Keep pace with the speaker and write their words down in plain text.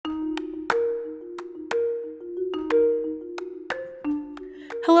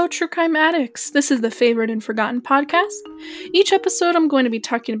Hello, true crime addicts. This is the Favored and Forgotten podcast. Each episode, I'm going to be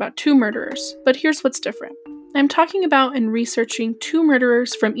talking about two murderers, but here's what's different. I'm talking about and researching two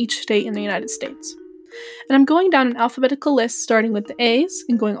murderers from each state in the United States. And I'm going down an alphabetical list starting with the A's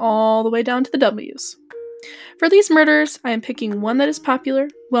and going all the way down to the W's. For these murders, I am picking one that is popular,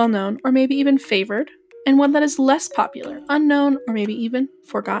 well-known, or maybe even favored, and one that is less popular, unknown, or maybe even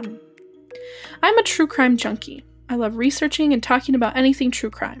forgotten. I'm a true crime junkie. I love researching and talking about anything true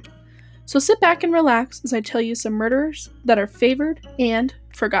crime. So sit back and relax as I tell you some murderers that are favored and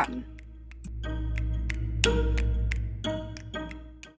forgotten.